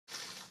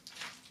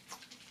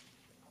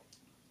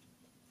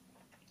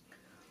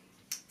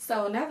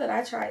So now that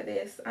I tried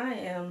this, I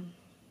am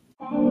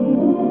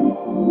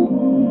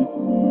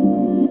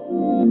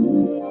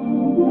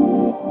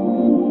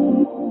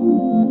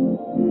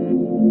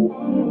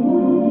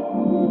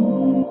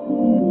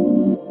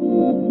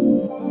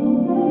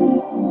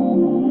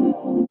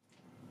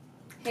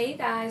Hey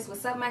guys,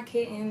 what's up my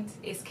kittens?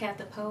 It's Kat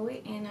the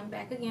Poet and I'm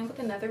back again with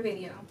another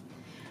video.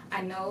 I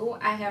know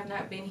I have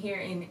not been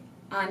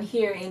on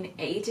here in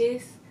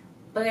ages,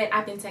 but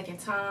I've been taking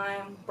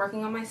time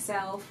working on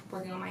myself,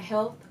 working on my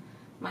health,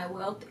 my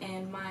wealth,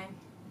 and my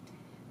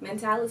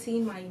mentality,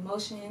 my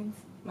emotions,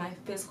 my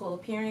physical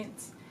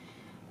appearance.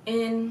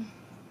 And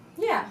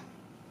yeah,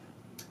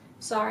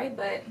 sorry,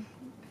 but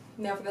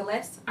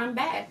nevertheless, I'm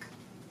back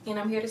and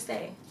I'm here to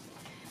stay.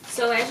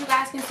 So as you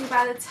guys can see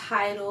by the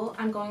title,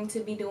 I'm going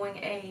to be doing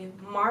a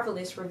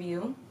marvelous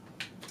review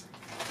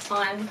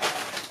on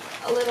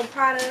a little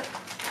product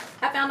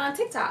I found on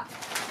TikTok.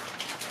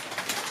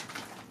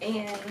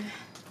 And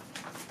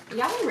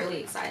y'all, I'm really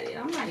excited.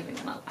 I'm not even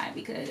gonna lie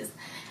because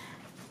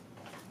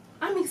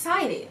I'm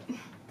excited.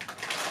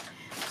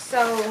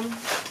 So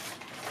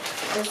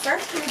the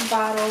Cirkul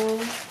bottle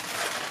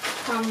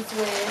comes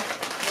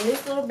with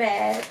this little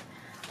bag.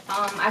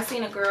 I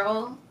seen a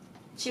girl,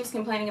 she was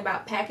complaining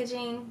about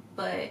packaging,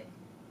 but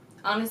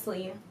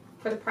honestly,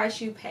 for the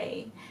price you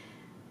pay,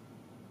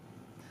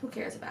 who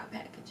cares about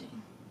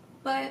packaging?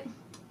 But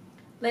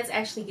let's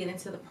actually get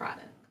into the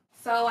product.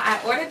 So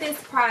I ordered this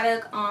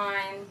product on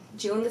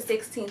June the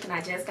 16th and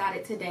I just got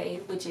it today,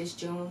 which is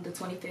June the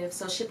 25th.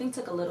 So shipping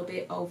took a little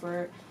bit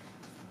over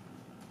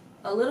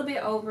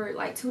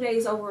like 2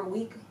 days over a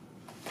week.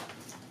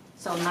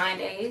 So 9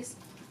 days.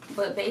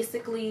 But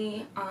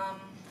basically,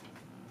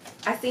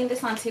 I seen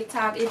this on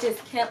TikTok. It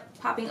just kept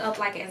popping up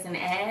like as an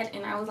ad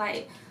and I was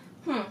like,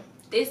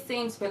 this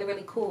seems really,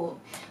 really cool.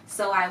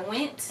 So I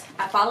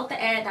followed the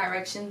ad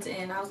directions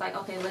and I was like,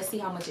 okay, let's see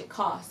how much it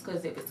costs,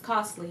 because if it's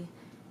costly,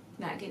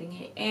 not getting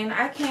it. And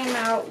I came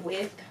out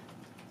with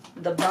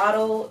the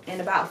bottle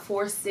and about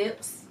 4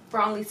 sips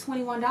for only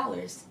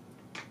 $21.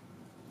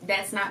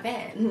 That's not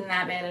bad.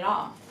 Not bad at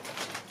all.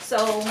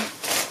 So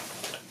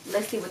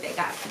let's see what they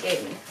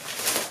gave me.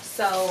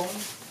 So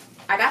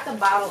I got the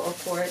bottle,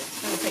 of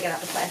course. Let me take it out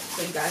the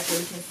plastic so you guys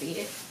really can see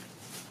it.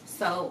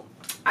 So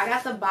I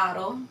got the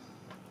bottle.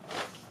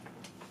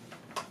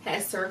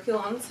 Has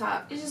Cirkul on the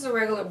top. It's just a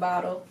regular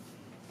bottle.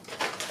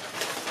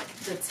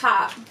 The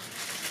top,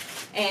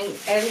 and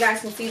as you guys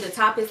can see, the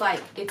top is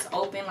like, it's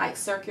open like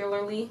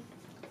circularly.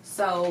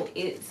 So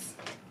it's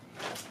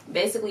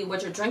basically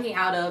what you're drinking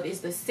out of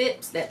is the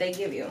sips that they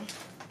give you.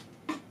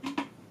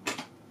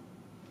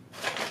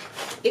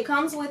 It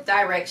comes with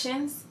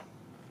directions.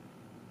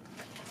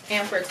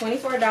 And for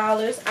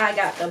 $24, I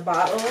got the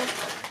bottle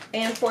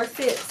and 4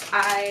 sips.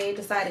 I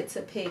decided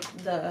to pick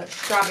the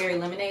strawberry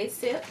lemonade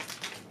sip,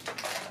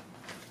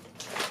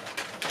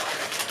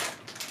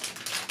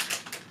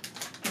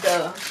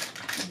 the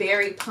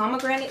berry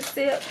pomegranate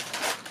sip,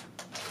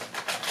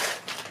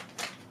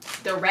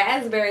 the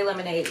raspberry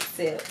lemonade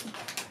sip,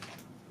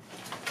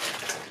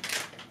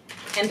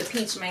 and the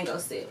peach mango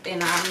sip.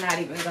 And I'm not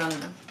even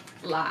gonna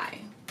lie,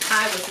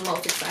 I was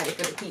most excited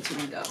for the peach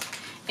mango.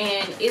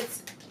 And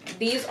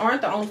these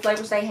aren't the only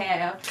flavors they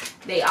have.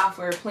 They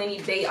offer plenty.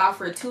 They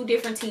offer 2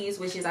 different teas,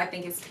 which is, I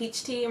think it's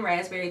peach tea and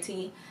raspberry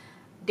tea.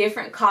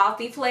 Different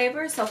coffee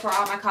flavors. So for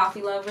all my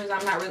coffee lovers,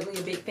 I'm not really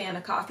a big fan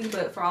of coffee,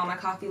 but for all my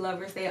coffee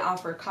lovers, they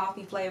offer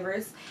coffee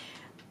flavors.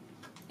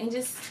 And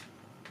just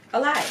a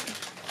lot.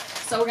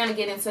 So we're going to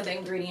get into the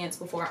ingredients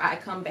before I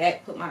come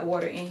back, put my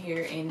water in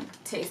here, and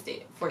taste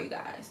it for you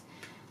guys.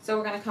 So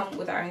we're going to come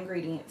with our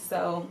ingredients.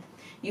 So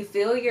you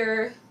fill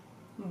your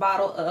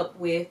bottle up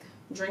with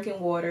drinking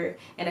water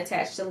and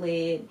attach the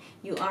lid.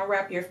 You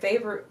unwrap your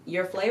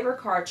flavor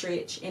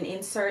cartridge and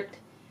insert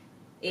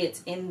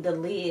it in the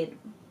lid,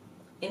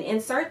 and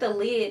insert the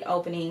lid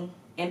opening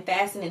and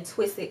fasten and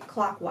twist it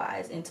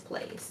clockwise into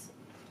place.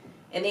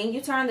 And then you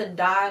turn the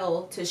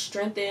dial to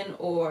strengthen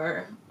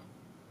or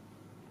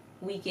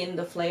weaken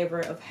the flavor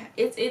of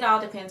it. It all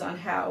depends on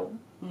how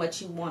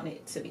much you want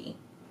it to be.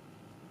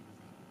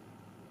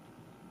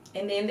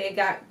 And then they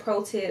got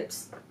pro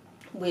tips,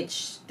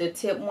 which the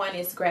tip 1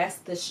 is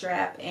grasp the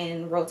strap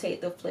and rotate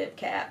the flip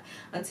cap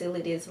until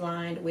it is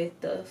lined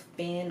with the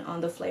fin on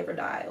the flavor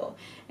dial.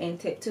 And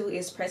tip 2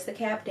 is press the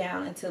cap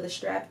down until the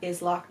strap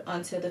is locked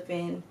onto the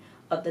fin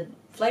of the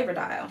flavor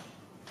dial.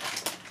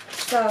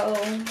 So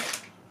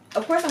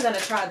of course I'm going to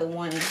try the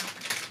one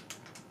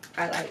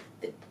I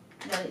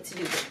wanted to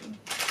do.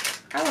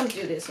 I want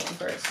to do this one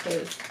first.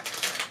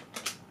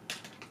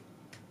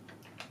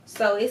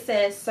 So it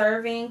says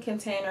serving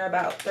container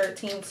about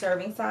 13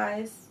 serving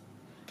size.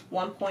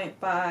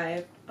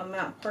 1.5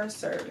 amount per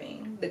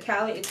serving. The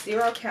calorie, it's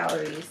 0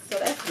 calories, so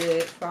that's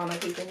good for all my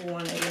people who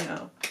want to, you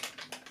know.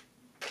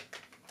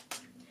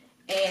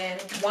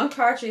 And one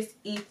cartridge,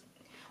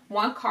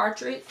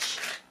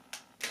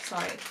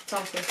 sorry,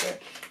 tongue twister,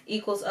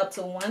 equals up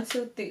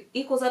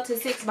to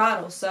 6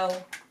 bottles. So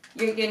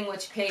you're getting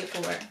what you paid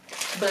for.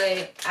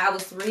 But I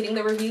was reading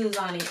the reviews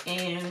on it,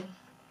 and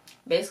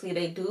Basically,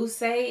 they do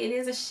say it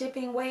is a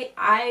shipping weight.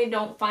 I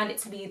don't find it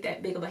to be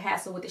that big of a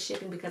hassle with the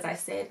shipping because I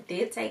said it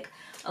did take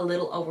a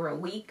little over a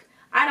week.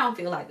 I don't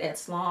feel like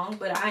that's long,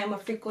 but I am a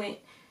frequent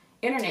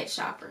internet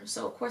shopper,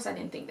 so of course I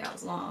didn't think that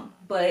was long.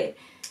 But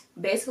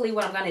basically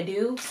what I'm gonna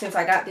do, since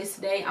I got this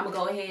today, I'm gonna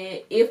go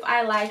ahead, if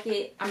I like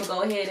it, I'm gonna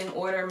go ahead and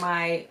order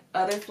my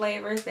other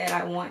flavors that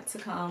I want to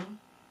come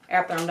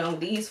after I'm done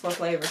with these 4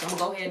 flavors. I'm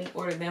gonna go ahead and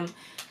order them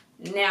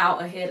now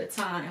ahead of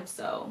time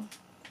so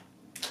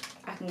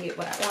I can get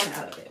what I want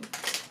out of it.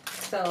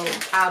 So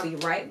I'll be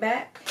right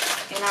back,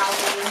 and I'll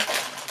be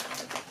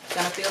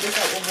gonna fill this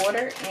up with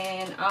water,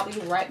 and I'll be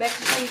right back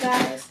to show you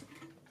guys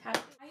how.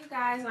 Hi you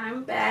guys,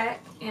 I'm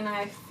back, and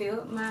I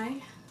filled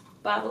my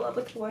bottle up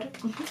with water.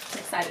 I'm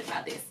excited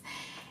about this.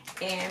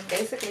 And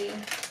basically,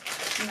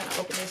 I'm gonna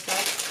open this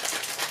up.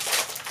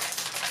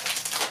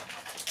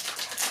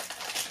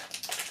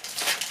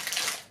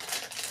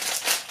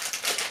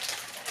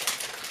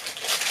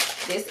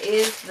 This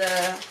is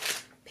the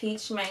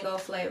peach mango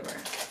flavor.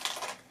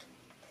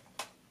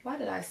 Why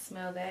did I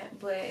smell that?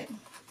 But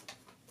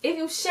if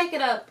you shake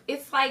it up,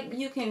 it's like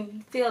you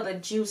can feel the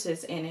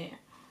juices in it.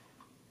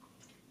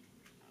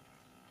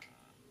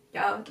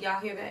 Y'all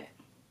hear that?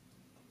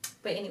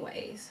 But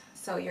anyways,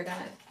 so you're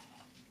gonna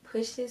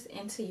push this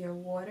into your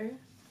water.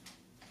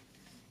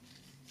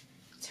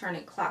 Turn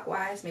it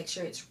clockwise, make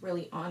sure it's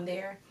really on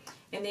there.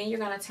 And then you're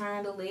gonna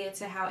turn the lid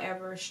to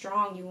however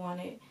strong you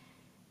want it.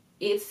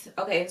 It's,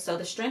 okay, so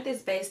the strength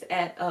is based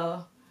at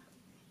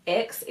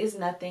X is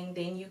nothing,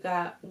 then you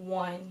got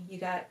 1, you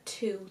got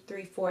 2,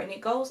 3, 4, and it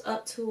goes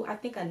up to, I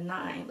think, a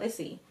 9. Let's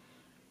see.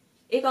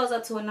 It goes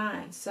up to a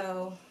 9.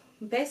 So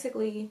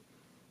basically,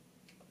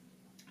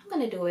 I'm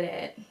gonna do it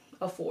at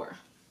a 4.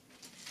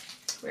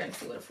 We're gonna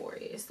see what a 4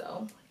 is,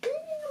 so I'm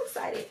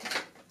excited.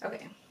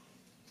 Okay.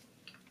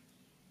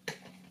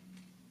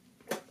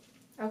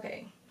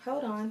 Okay,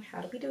 hold on.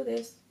 How do we do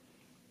this?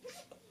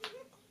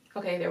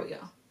 Okay, there we go.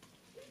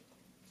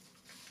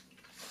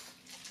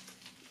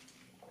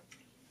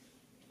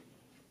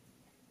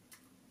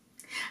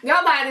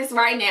 Go buy this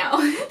right now.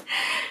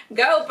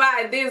 Go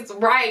buy this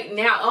right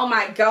now. Oh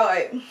my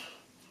God.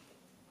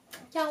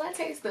 Y'all, I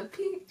taste the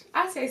peach.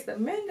 I taste the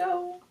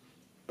mango.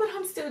 But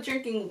I'm still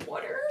drinking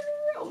water.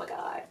 Oh my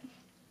God.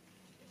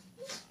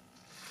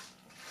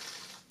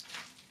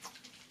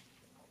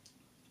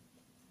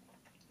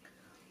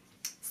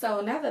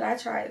 So now that I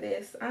tried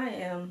this, I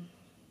am...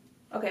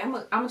 Okay, I'm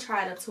gonna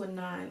try it up to a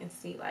 9 and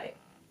see like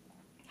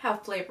how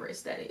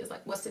flavorous that is.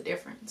 Like, what's the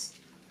difference?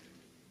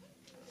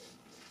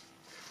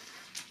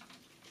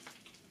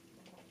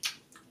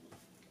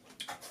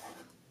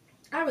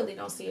 I really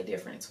don't see a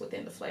difference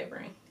within the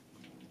flavoring.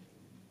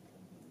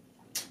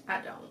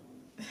 I don't.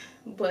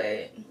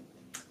 But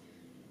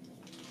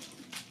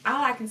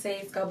all I can say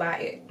is go buy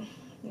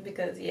it.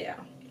 Because yeah,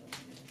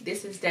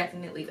 this is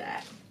definitely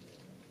that.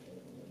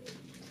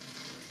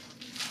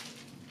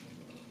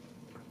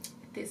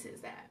 This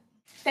is that.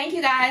 Thank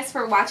you guys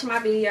for watching my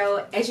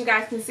video. As you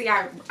guys can see,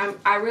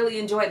 I really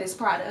enjoyed this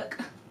product.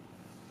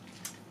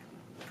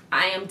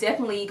 I am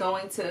definitely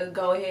going to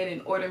go ahead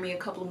and order me a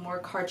couple more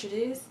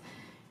cartridges.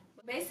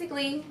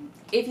 Basically,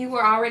 if you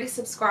were already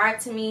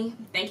subscribed to me,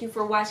 thank you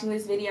for watching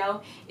this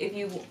video. If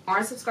you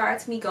aren't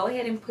subscribed to me, go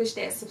ahead and push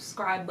that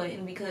subscribe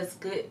button because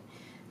good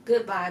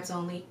vibes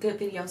only, good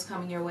videos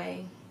coming your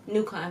way,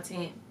 new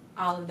content,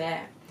 all of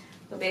that.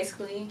 But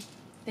basically,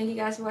 thank you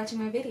guys for watching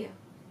my video.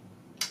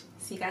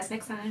 See you guys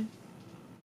next time.